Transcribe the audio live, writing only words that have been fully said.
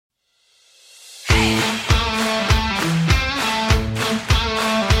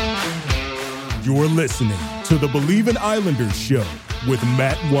You're listening to the Believe in Islanders show with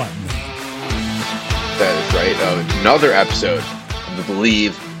Matt Watney. That is right. Another episode of the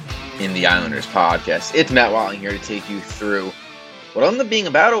Believe in the Islanders podcast. It's Matt Watney here to take you through what ended up being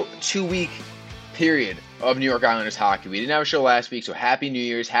about a 2-week period of New York Islanders hockey. We didn't have a show last week, so Happy New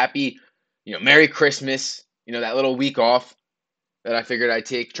Year's, Happy, Merry Christmas. That little week off that I figured I'd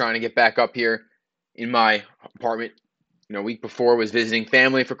take trying to get back up here in my apartment. Week before was visiting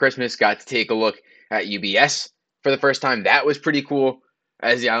family for Christmas. Got to take a look at UBS for the first time. That was pretty cool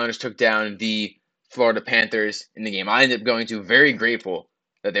as the Islanders took down the Florida Panthers in the game. I ended up going to very grateful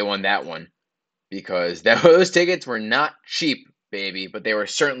that they won that one because those tickets were not cheap, baby, but they were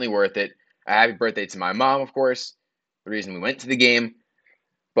certainly worth it. A happy birthday to my mom, of course, the reason we went to the game.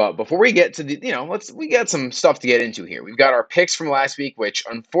 But before we get to we got some stuff to get into here. We've got our picks from last week, which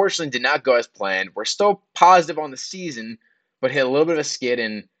unfortunately did not go as planned. We're still positive on the season, but hit a little bit of a skid,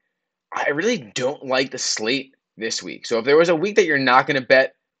 and I really don't like the slate this week. So if there was a week that you're not going to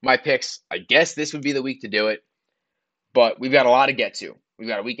bet my picks, I guess this would be the week to do it. But we've got a lot to get to. We've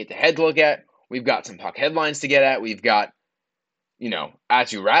got a week ahead to look at. We've got some puck headlines to get at. We've got, Aatu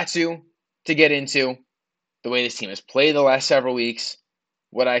Räty to get into, the way this team has played the last several weeks,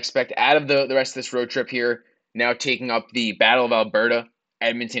 what I expect out of the rest of this road trip here, now taking up the Battle of Alberta,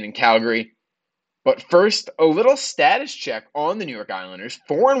 Edmonton, and Calgary. But first, a little status check on the New York Islanders.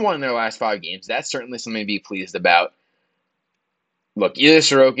 4-1 in their last 5 games. That's certainly something to be pleased about. Look, Ilya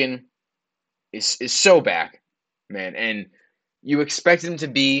Sorokin is so back, man. And you expect him to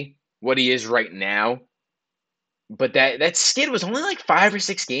be what he is right now. But that skid was only like 5 or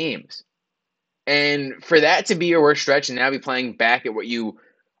 6 games. And for that to be your worst stretch and now be playing back at what you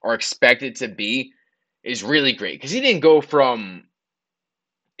are expected to be is really great. Because he didn't go from...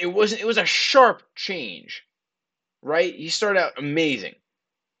 It was a sharp change, right? He started out amazing.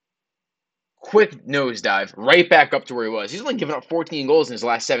 Quick nosedive, right back up to where he was. He's only given up 14 goals in his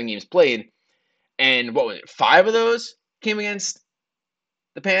last 7 games played. And what was it? 5 of those came against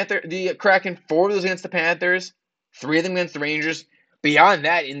the Kraken, 4 of those against the Panthers, 3 of them against the Rangers. Beyond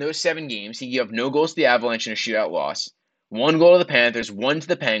that, in those 7 games, he gave no goals to the Avalanche in a shootout loss. 1 goal to the Panthers, 1 to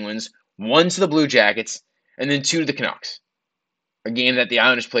the Penguins, 1 to the Blue Jackets, and then 2 to the Canucks. A game that the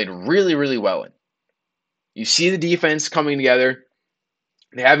Islanders played really, really well in. You see the defense coming together.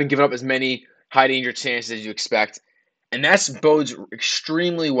 They haven't given up as many high-danger chances as you expect. And that bodes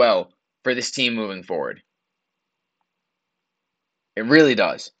extremely well for this team moving forward. It really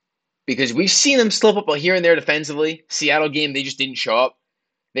does. Because we've seen them slip up here and there defensively. Seattle game, they just didn't show up.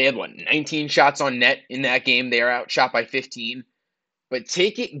 They had, 19 shots on net in that game. They are outshot by 15. But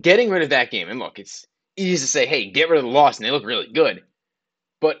getting rid of that game, and look, it's easy to say, hey, get rid of the loss, and they look really good.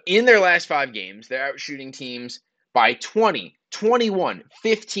 But in their last 5 games, they're outshooting teams by 20, 21,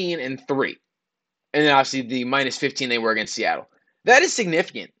 15, and 3. And then obviously the minus 15 they were against Seattle. That is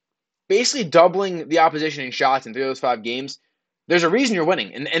significant. Basically doubling the opposition in shots in 3 of those 5 games. There's a reason you're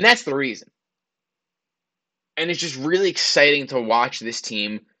winning, and that's the reason. And it's just really exciting to watch this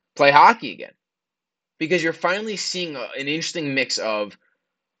team play hockey again. Because you're finally seeing an interesting mix of,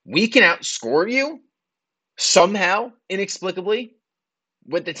 we can outscore you somehow, inexplicably,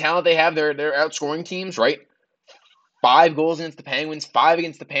 with the talent they have. They're outscoring teams, right? 5 goals against the Penguins, 5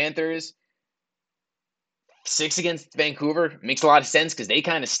 against the Panthers, 6 against Vancouver. Makes a lot of sense because they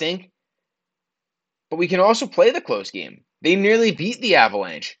kind of stink. But we can also play the close game. They nearly beat the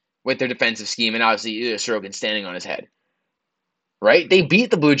Avalanche with their defensive scheme, and obviously Ilya Sorokin standing on his head. Right? They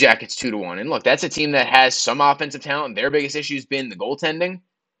beat the Blue Jackets 2-1. And look, that's a team that has some offensive talent. Their biggest issue has been the goaltending.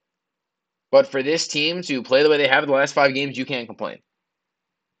 But for this team to play the way they have in the last 5 games, you can't complain.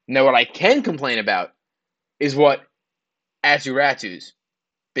 Now, what I can complain about is what Aatu Räty's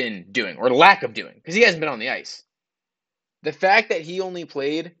been doing, or lack of doing, because he hasn't been on the ice. The fact that he only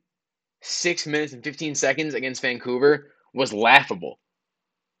played 6 minutes and 15 seconds against Vancouver was laughable.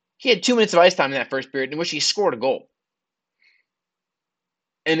 He had 2 minutes of ice time in that first period in which he scored a goal.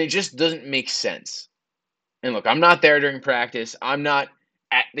 And it just doesn't make sense. And look, I'm not there during practice. I'm not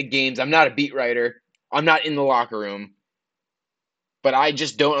at the games. I'm not a beat writer. I'm not in the locker room. But I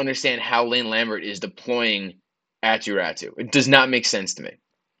just don't understand how Lane Lambert is deploying Aatu Räty. It does not make sense to me.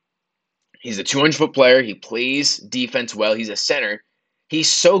 He's a 200-foot player. He plays defense well. He's a center.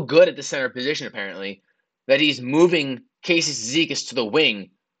 He's so good at the center position, apparently, that he's moving Casey Cizikas to the wing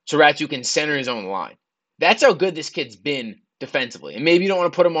so Räty can center his own line. That's how good this kid's been defensively. And maybe you don't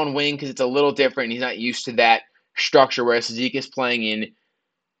want to put him on wing because it's a little different. He's not used to that structure, whereas Cizikas playing in,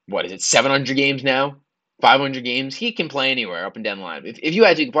 700 games now? 500 games? He can play anywhere up and down the line. If you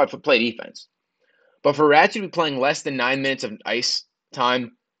had to, you could play defense. But for Räty to be playing less than 9 minutes of ice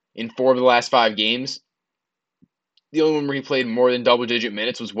time in 4 of the last 5 games. The only one where he played more than double-digit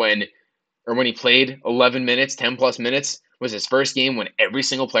minutes was when he played 11 minutes, 10-plus minutes, was his first game when every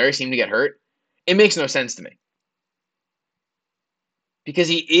single player seemed to get hurt. It makes no sense to me. Because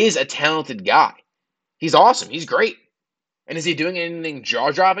he is a talented guy. He's awesome. He's great. And is he doing anything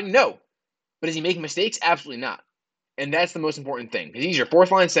jaw-dropping? No. But is he making mistakes? Absolutely not. And that's the most important thing. Because he's your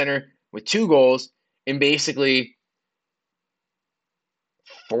fourth-line center with 2 goals in basically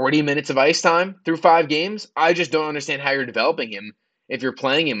 40 minutes of ice time through 5 games. I just don't understand how you're developing him if you're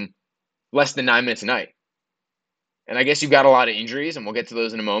playing him less than 9 minutes a night. And I guess you've got a lot of injuries, and we'll get to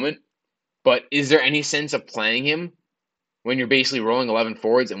those in a moment. But is there any sense of playing him when you're basically rolling 11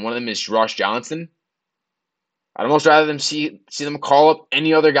 forwards and one of them is Ross Johnston? I'd almost rather them see them call up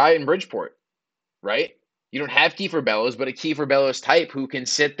any other guy in Bridgeport, right? You don't have Kiefer Bellows, but a Kiefer Bellows type who can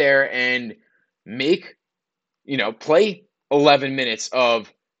sit there and make, play 11 minutes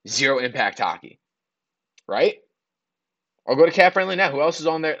of zero impact hockey, right? I'll go to Cap Friendly now. Who else is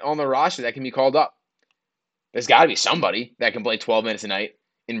on the roster that can be called up? There's got to be somebody that can play 12 minutes a night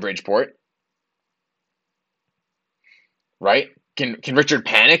in Bridgeport, right? Can Richard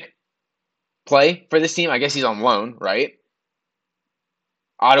Panik play for this team? I guess he's on loan, right?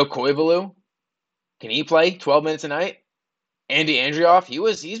 Otto Koivu, can he play 12 minutes a night? Andy Andrioff,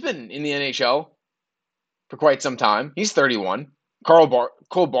 he's been in the NHL for quite some time. He's 31. Cole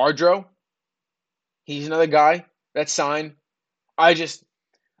Bardreau, he's another guy that's signed.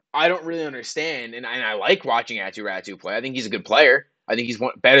 I don't really understand, and I like watching Aatu Räty play. I think he's a good player. I think he's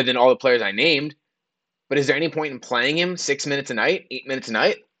better than all the players I named. But is there any point in playing him 6 minutes a night, 8 minutes a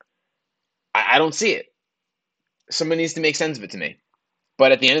night? I don't see it. Someone needs to make sense of it to me.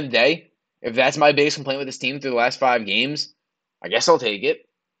 But at the end of the day, if that's my biggest complaint with this team through the last 5 games, I guess I'll take it.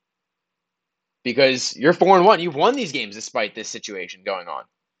 Because you're 4-1. You've won these games despite this situation going on.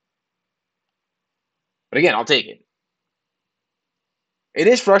 But again, I'll take it. It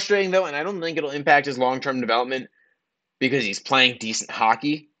is frustrating, though, and I don't think it'll impact his long-term development because he's playing decent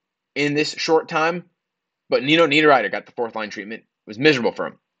hockey in this short time. But Nino Niederreiter got the fourth-line treatment. It was miserable for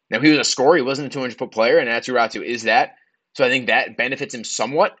him. Now, he was a scorer. He wasn't a 200-foot player, and Aatu Räty is that. So I think that benefits him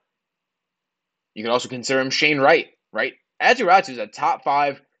somewhat. You can also consider him Shane Wright, right? Aatu Räty is a top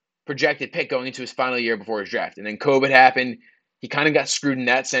 5 projected pick going into his final year before his draft. And then COVID happened. He kind of got screwed in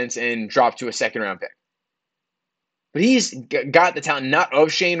that sense and dropped to a second-round pick. But he's got the talent, not of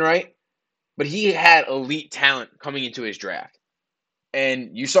Shane Wright, but he had elite talent coming into his draft. And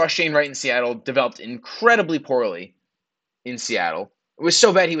you saw Shane Wright in Seattle developed incredibly poorly in Seattle. It was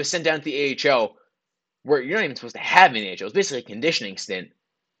so bad he was sent down to the AHL, where you're not even supposed to have an AHL. It was basically a conditioning stint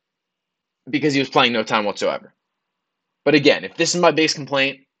because he was playing no time whatsoever. But again, if this is my biggest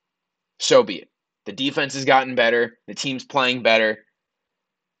complaint, so be it. The defense has gotten better. The team's playing better.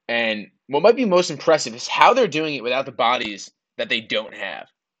 And what might be most impressive is how they're doing it without the bodies that they don't have.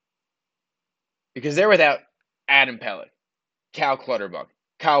 Because they're without Adam Pelech, Cal Clutterbuck,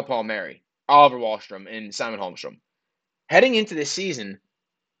 Kyle Palmieri, Oliver Wahlstrom, and Simon Holmstrom. Heading into this season,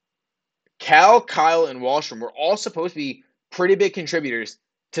 Cal, Kyle, and Wahlstrom were all supposed to be pretty big contributors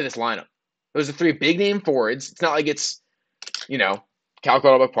to this lineup. Those are 3 big-name forwards. It's not like it's, Cal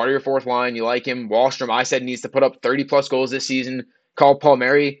Clutterbuck, part of your fourth line. You like him. Wahlstrom, I said, needs to put up 30-plus goals this season. Kyle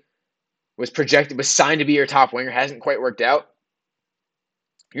Palmieri was signed to be your top winger. Hasn't quite worked out.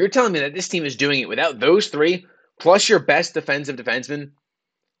 You're telling me that this team is doing it without those 3, plus your best defensive defenseman,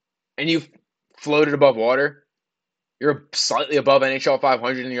 and you've floated above water. You're slightly above NHL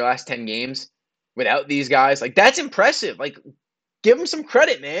 500 in your last 10 games without these guys. Like, that's impressive. Like, give them some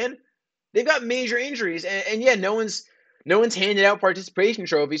credit, man. They've got major injuries, and yeah, no one's handed out participation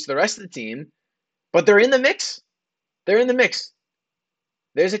trophies to the rest of the team, but they're in the mix. They're in the mix.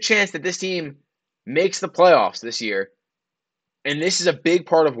 There's a chance that this team makes the playoffs this year. And this is a big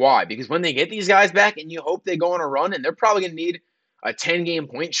part of why. Because when they get these guys back and you hope they go on a run, and they're probably going to need a 10-game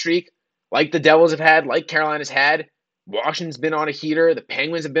point streak like the Devils have had, like Carolina's had. Washington's been on a heater. The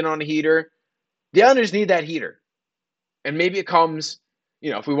Penguins have been on a heater. The Islanders need that heater. And maybe it comes,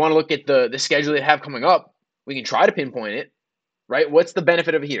 if we want to look at the schedule they have coming up, we can try to pinpoint it, right? What's the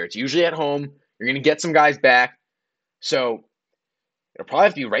benefit of a heater? It's usually at home. You're going to get some guys back. So it'll probably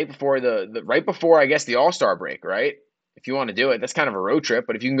have to be right before I guess the All-Star break, right? If you want to do it, that's kind of a road trip.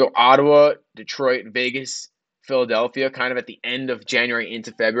 But if you can go Ottawa, Detroit, Vegas, Philadelphia, kind of at the end of January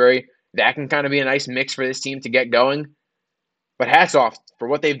into February, that can kind of be a nice mix for this team to get going. But hats off for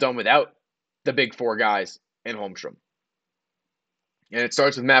what they've done without the big 4 guys and Holmstrom. And it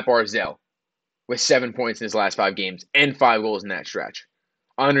starts with Matt Barzal with 7 points in his last 5 games and 5 goals in that stretch.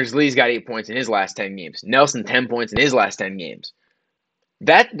 Anders Lee's got 8 points in his last 10 games. Nelson, 10 points in his last 10 games.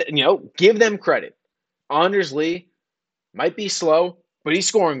 Give them credit. Anders Lee might be slow, but he's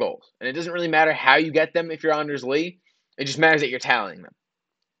scoring goals. And it doesn't really matter how you get them if you're Anders Lee. It just matters that you're tallying them.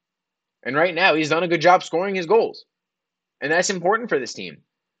 And right now, he's done a good job scoring his goals. And that's important for this team.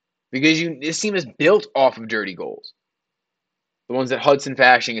 Because this team is built off of dirty goals. The ones that Hudson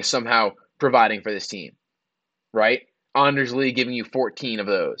Fasching is somehow providing for this team. Right? Anders Lee giving you 14 of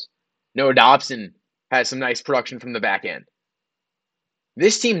those. Noah Dobson has some nice production from the back end.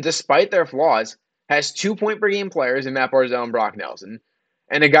 This team, despite their flaws, has 2-point-per-game players in Matt Barzal and Brock Nelson,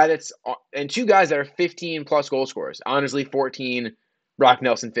 and two guys that are 15-plus goal scorers. Anders Lee 14, Brock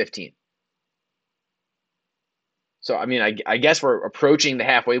Nelson 15. So, I guess we're approaching the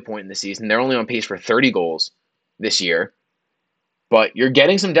halfway point in the season. They're only on pace for 30 goals this year, but you're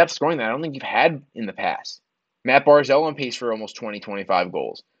getting some depth scoring that I don't think you've had in the past. Matt Barzal on pace for almost 20, 25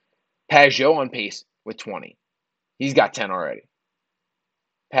 goals. Pageau on pace with 20. He's got 10 already.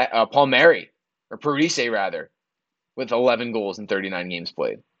 Parise, with 11 goals in 39 games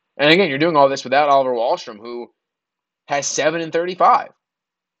played. And again, you're doing all this without Oliver Wahlstrom, who has 7 in 35.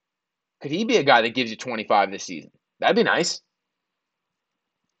 Could he be a guy that gives you 25 this season? That'd be nice.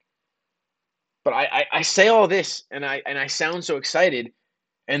 But I say all this, and I sound so excited,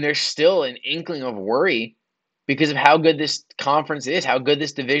 and there's still an inkling of worry because of how good this conference is, how good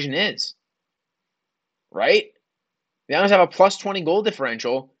this division is. Right? The Islanders have a plus 20 goal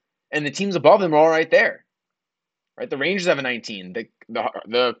differential, and the teams above them are all right there. Right? The Rangers have a 19.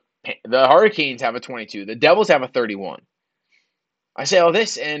 The Hurricanes have a 22. The Devils have a 31. I say all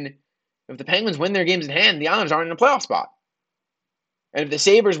this, and if the Penguins win their games in hand, the Islanders aren't in a playoff spot. And if the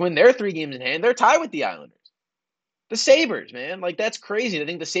Sabres win their 3 games in hand, they're tied with the Islanders. The Sabres, man. That's crazy to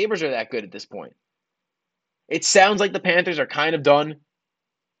think the Sabres are that good at this point. It sounds like the Panthers are kind of done.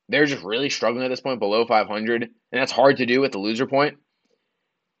 They're just really struggling at this point, below 500, and that's hard to do at the loser point.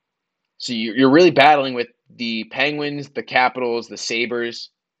 So you're really battling with the Penguins, the Capitals, the Sabres,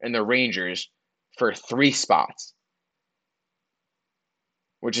 and the Rangers for 3 spots.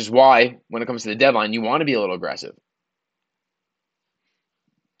 Which is why, when it comes to the deadline, you want to be a little aggressive.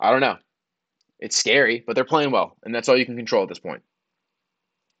 I don't know. It's scary, but they're playing well, and that's all you can control at this point.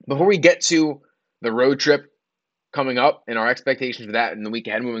 Before we get to the road trip coming up and our expectations for that in the week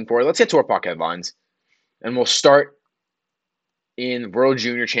ahead moving forward, let's get to our puck headlines. And we'll start in World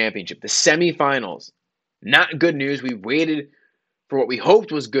Junior Championship, the semifinals. Not good news. We waited for what we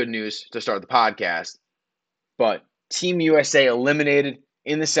hoped was good news to start the podcast, but Team USA eliminated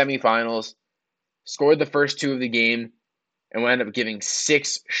in the semifinals, scored the first 2 of the game, and wound up giving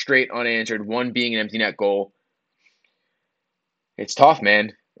 6 straight unanswered, 1 being an empty net goal. It's tough,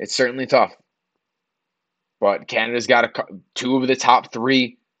 man. It's certainly tough. But Canada's got 2 of the top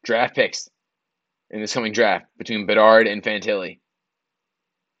 3 draft picks in this coming draft between Bedard and Fantilli.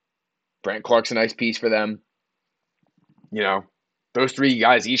 Brent Clark's a nice piece for them. Those 3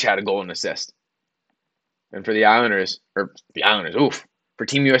 guys each had a goal and assist. And for for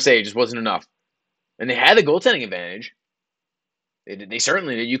Team USA, it just wasn't enough. And they had the goaltending advantage. They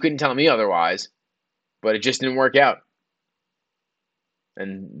certainly did. You couldn't tell me otherwise. But it just didn't work out.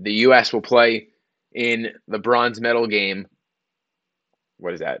 And the U.S. will play in the bronze medal game.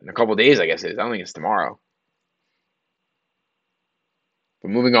 What is that? In a couple days, I guess it is. I don't think it's tomorrow. But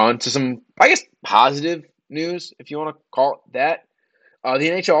moving on to some, I guess, positive news, if you want to call it that.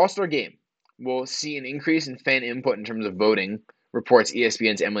 The NHL All-Star Game will see an increase in fan input in terms of voting, reports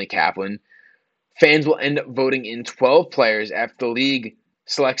ESPN's Emily Kaplan. Fans will end up voting in 12 players after the league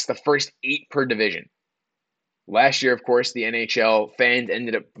selects the first 8 per division. Last year, of course, the NHL fans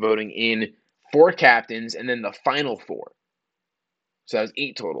ended up voting in 4 captains and then the final 4. So that was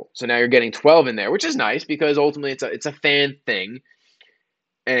 8 total. So now you're getting 12 in there, which is nice because ultimately it's a fan thing.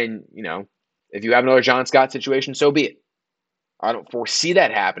 And, if you have another John Scott situation, so be it. I don't foresee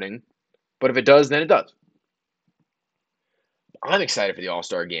that happening, but if it does, then it does. I'm excited for the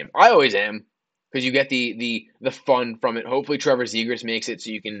All-Star Game. I always am, because you get the fun from it. Hopefully Trevor Zegras makes it so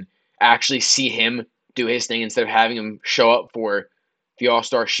you can actually see him do his thing instead of having him show up for the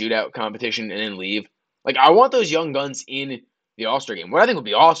All-Star Shootout competition and then leave. I want those young guns in the All-Star Game. What I think would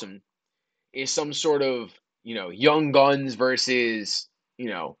be awesome is some sort of, young guns versus,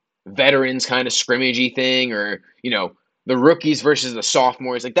 veterans kind of scrimmagey thing, or, the rookies versus the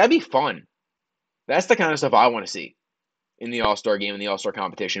sophomores. That'd be fun. That's the kind of stuff I want to see in the All-Star Game and the All-Star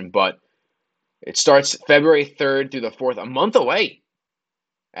competition. But it starts February 3rd through the 4th, a month away,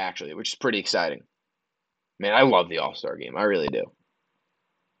 actually, which is pretty exciting. Man, I love the All-Star Game. I really do.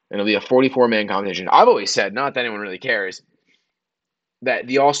 And it'll be a 44-man competition. I've always said, not that anyone really cares, that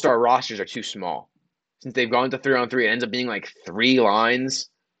the All-Star rosters are too small. since they've gone to 3-on-3. It ends up being like 3 lines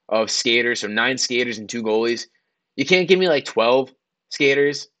of skaters, so 9 skaters and 2 goalies. You can't give me like 12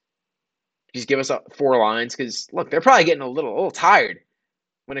 skaters. Just give us 4 lines because, look, they're probably getting a little tired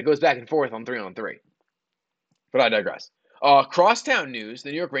when it goes back and forth on 3-on-3. But I digress. Crosstown news: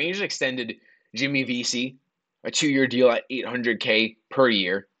 the New York Rangers extended Jimmy Vesey a 2-year deal at $800K per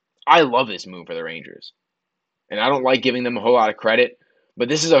year. I love this move for the Rangers, and I don't like giving them a whole lot of credit, but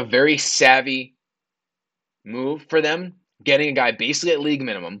this is a very savvy move for them, getting a guy basically at league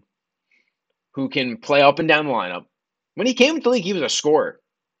minimum who can play up and down the lineup. When he came into the league, he was a scorer.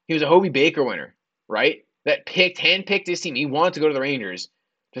 He was a Hobey Baker winner, right? That handpicked his team. He wanted to go to the Rangers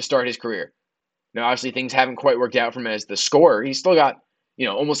to start his career. Now, obviously, things haven't quite worked out for him as the scorer. He's still got,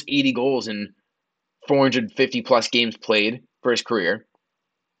 almost 80 goals in 450-plus games played for his career.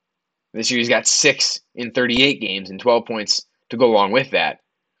 This year, he's got 6 in 38 games and 12 points to go along with that.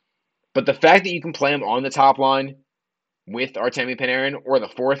 But the fact that you can play him on the top line with Artemi Panarin or the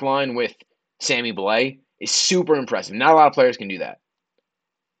fourth line with Sammy Blais is super impressive. Not a lot of players can do that.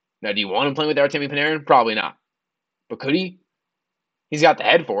 Now, do you want him playing with Artemi Panarin? Probably not. But could he? He's got the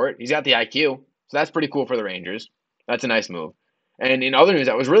head for it. He's got the IQ. So that's pretty cool for the Rangers. That's a nice move. And in other news,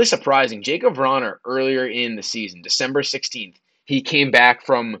 that was really surprising. Jacob Vrana, earlier in the season, December 16th, he came back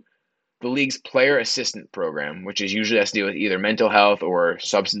from the league's player assistant program, which is usually has to deal with either mental health or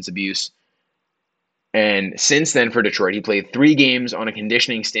substance abuse. And since then for Detroit, he played 3 games on a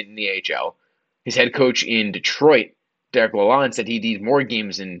conditioning stint in the AHL. His head coach in Detroit, Derek Lalonde, said he needed more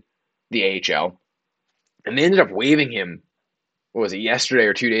games in the AHL. And they ended up waiving him, what was it, yesterday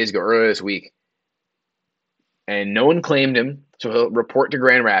or 2 days ago, earlier this week. And no one claimed him, so he'll report to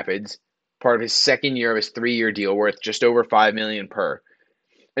Grand Rapids, part of his second year of his 3-year deal worth just over $5 million per.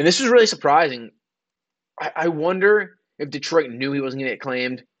 And this was really surprising. I wonder if Detroit knew he wasn't going to get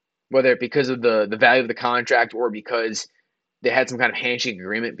claimed, whether because of the value of the contract or because they had some kind of handshake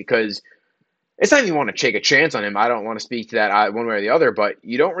agreement, because it's not even you want to take a chance on him. I don't want to speak to that one way or the other, but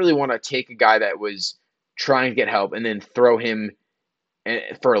you don't really want to take a guy that was trying to get help and then throw him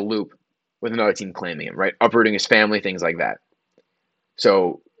for a loop with another team claiming him, right? Uprooting his family, things like that.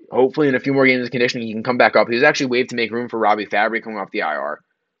 So hopefully in a few more games of conditioning, he can come back up. He was actually waived to make room for Robbie Fabry coming off the IR.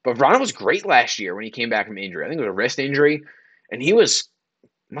 But Vrana was great last year when he came back from injury. I think it was a wrist injury. And he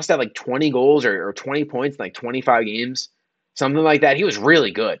must have like 20 goals or 20 points in like 25 games, something like that. He was really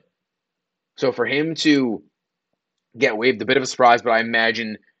good. So for him to get waived, a bit of a surprise, but I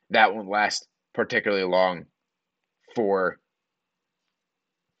imagine that won't last particularly long for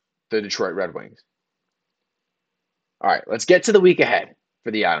the Detroit Red Wings. All right, let's get to the week ahead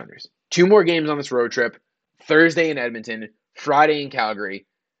for the Islanders. 2 more games on this road trip. Thursday in Edmonton, Friday in Calgary,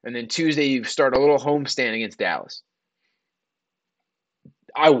 and then Tuesday you start a little homestand against Dallas.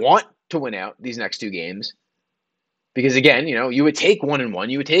 I want to win out these next 2 games because, again, you would take 1-1.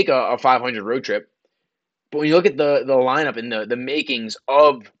 You would take a 500 road trip. But when you look at the lineup and the makings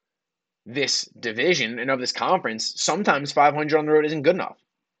of this division and of this conference, sometimes 500 on the road isn't good enough.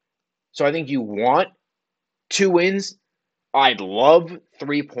 So I think you want 2 wins. I'd love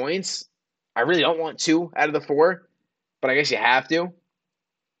 3 points. I really don't want 2 out of the 4, but I guess you have to.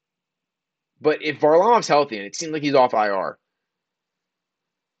 But if Varlamov's healthy, and it seems like he's off IR,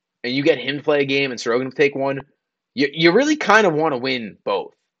 and you get him to play a game and Sorokin to take one, you really kind of want to win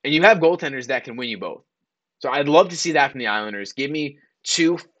both. And you have goaltenders that can win you both. So I'd love to see that from the Islanders. Give me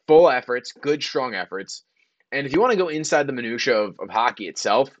 2 full efforts, good, strong efforts. And if you want to go inside the minutia of hockey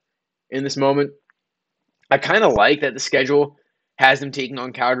itself in this moment, I kind of like that the schedule has them taking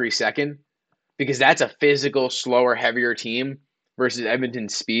on Calgary second, because that's a physical, slower, heavier team versus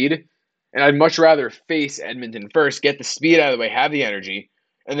Edmonton's speed. And I'd much rather face Edmonton first, get the speed out of the way, have the energy,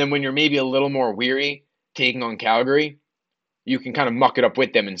 and then when you're maybe a little more weary taking on Calgary, you can kind of muck it up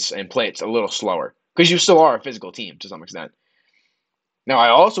with them and play it a little slower, because you still are a physical team to some extent. Now, I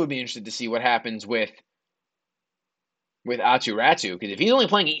also would be interested to see what happens with Aatu Räty, because if he's only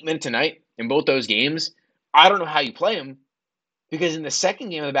playing 8 minutes a night in both those games, I don't know how you play him, because in the second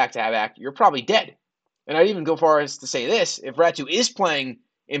game of the back-to-back, you're probably dead. And I'd even go far as to say this: if Räty is playing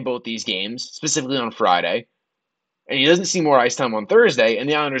in both these games, specifically on Friday, and he doesn't see more ice time on Thursday, and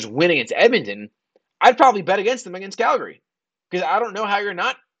the Islanders win against Edmonton, I'd probably bet against them against Calgary, because I don't know how you're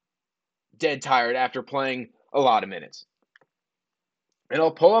not dead tired after playing a lot of minutes. And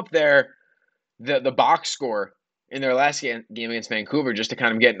I'll pull up the box score in their last game against Vancouver just to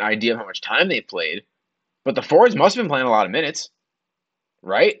kind of get an idea of how much time they played. But the forwards must have been playing a lot of minutes,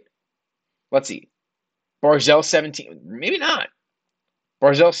 right? Let's see. Barzal 17, maybe not.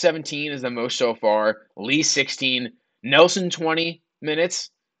 Barzal 17 is the most so far. Lee 16, Nelson 20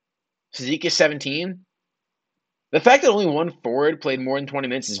 minutes, Suzuki 17. The fact that only one forward played more than 20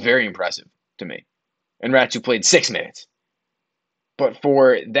 minutes is very impressive to me. And Ratu played 6 minutes. But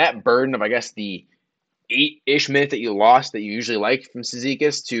for that burden of, I guess, the 8-ish minutes that you lost that you usually like from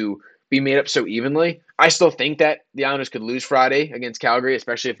Cizikas to be made up so evenly, I still think that the Islanders could lose Friday against Calgary,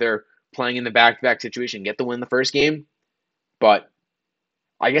 especially if they're playing in the back-to-back situation and get the win the first game. But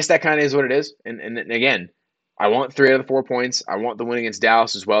I guess that kind of is what it is. And again, I want 3 out of the 4 points. I want the win against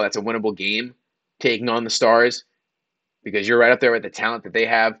Dallas as well. That's a winnable game, taking on the Stars, because you're right up there with the talent that they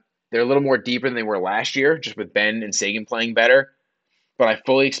have. They're a little more deeper than they were last year, just with Ben and Sagan playing better. But I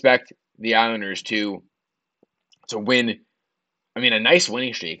fully expect the Islanders to win. I mean, a nice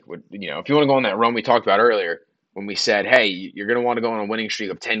winning streak would, if you want to go on that run we talked about earlier, when we said, hey, you're going to want to go on a winning streak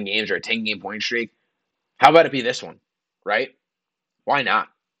of 10 games or a 10-game point streak. How about it be this one, right? Why not?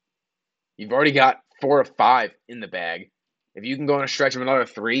 You've already got 4 of 5 in the bag. If you can go on a stretch of another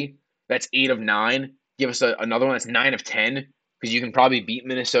 3, that's 8 of 9. Give us another one that's 9 of 10, because you can probably beat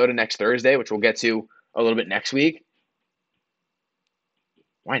Minnesota next Thursday, which we'll get to a little bit next week.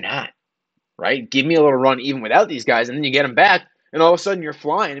 Why not? Right? Give me a little run even without these guys, and then you get them back, and all of a sudden you're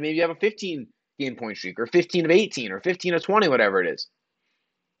flying, and maybe you have a 15-game point streak, or 15 of 18, or 15 of 20, whatever it is.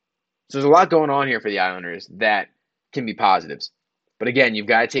 So there's a lot going on here for the Islanders that can be positives. But again, you've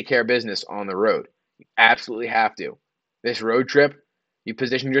got to take care of business on the road. You absolutely have to. This road trip, you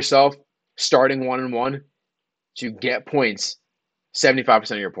positioned yourself starting 1-1 to get points,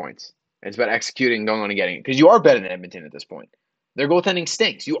 75% of your points. And it's about executing and going on and getting it. Because you are better than Edmonton at this point. Their goaltending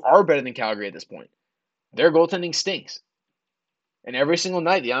stinks. You are better than Calgary at this point. Their goaltending stinks. And every single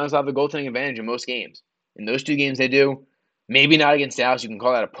night, the Islanders have the goaltending advantage in most games. In those 2 games they do. Maybe not against Dallas. You can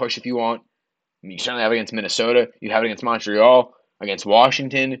call that a push if you want. I mean, you certainly have it against Minnesota. You have it against Montreal, against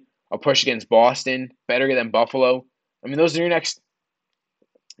Washington, a push against Boston, better than Buffalo. I mean, those are your next,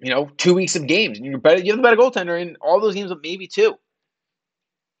 2 weeks of games. And you're better. You have the better goaltender in all those games, but maybe 2.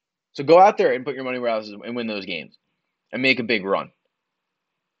 So go out there and put your money where else and win those games and make a big run.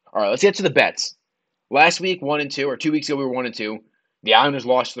 All right, let's get to the bets. Last week, 1-2, or 2 weeks ago, we were 1-2. The Islanders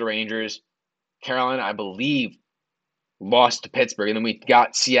lost to the Rangers. Carolina, I believe, lost to Pittsburgh, and then we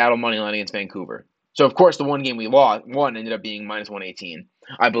got Seattle money line against Vancouver. So, of course, the one game we won ended up being minus 118.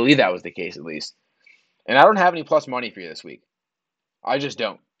 I believe that was the case, at least. And I don't have any plus money for you this week. I just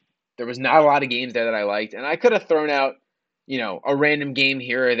don't. There was not a lot of games there that I liked, and I could have thrown out, a random game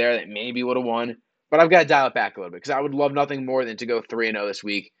here or there that maybe would have won, but I've got to dial it back a little bit because I would love nothing more than to go 3-0 this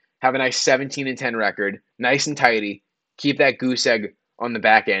week, have a nice 17-10 record, nice and tidy, keep that goose egg on the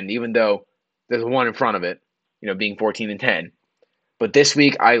back end, even though there's one in front of it, being 14-10. But this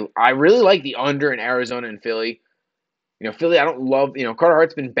week, I really like the under in Arizona and Philly. Philly, I don't love, Carter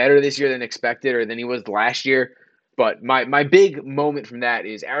Hart's been better this year than expected or than he was last year. But my big moment from that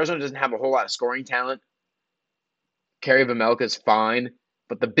is Arizona doesn't have a whole lot of scoring talent. Kerry Vejmelka's fine.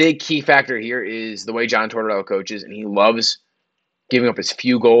 But the big key factor here is the way John Tortorella coaches, and he loves giving up as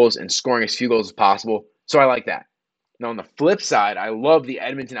few goals and scoring as few goals as possible. So I like that. Now, on the flip side, I love the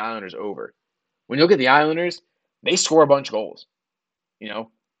Edmonton Islanders over. When you look at the Islanders, they score a bunch of goals.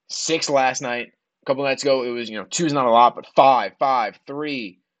 6 last night. A couple nights ago, it was, 2's not a lot, but 5,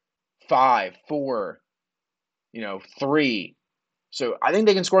 3, 5, 4, 3. So I think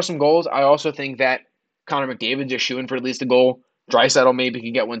they can score some goals. I also think that Connor McDavid's just shooing for at least a goal. Draisaitl maybe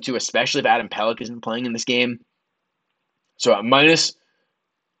can get one too, especially if Adam Pelech isn't playing in this game. So at minus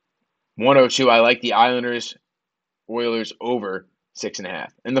 102, I like the Islanders, Oilers over 6.5.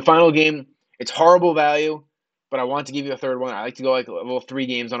 And the final game, it's horrible value, but I want to give you a third one. I like to go like a little 3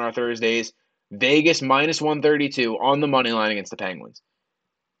 games on our Thursdays. Vegas minus 132 on the money line against the Penguins.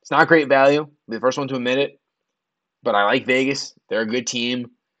 It's not great value. The first one to admit it. But I like Vegas. They're a good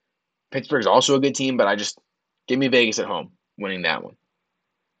team. Pittsburgh's also a good team, but give me Vegas at home, winning that one.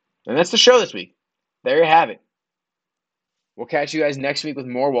 And that's the show this week. There you have it. We'll catch you guys next week with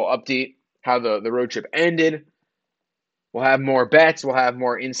more. We'll update how the road trip ended. We'll have more bets. We'll have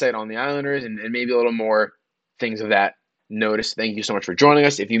more insight on the Islanders and maybe a little more things of that notice. Thank you so much for joining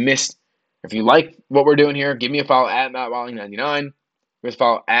us. If you like what we're doing here, give me a follow at MattWatling99. Give us a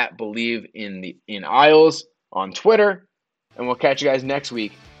follow at Believe in Isles on Twitter. And we'll catch you guys next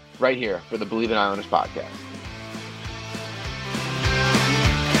week right here for the Believe in Islanders podcast.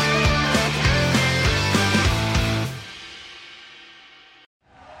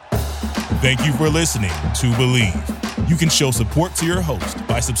 Thank you for listening to Believe. You can show support to your host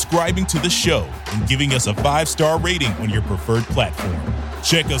by subscribing to the show and giving us a 5-star rating on your preferred platform.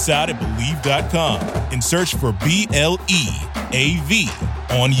 Check us out at Believe.com and search for BLEAV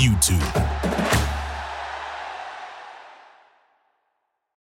on YouTube.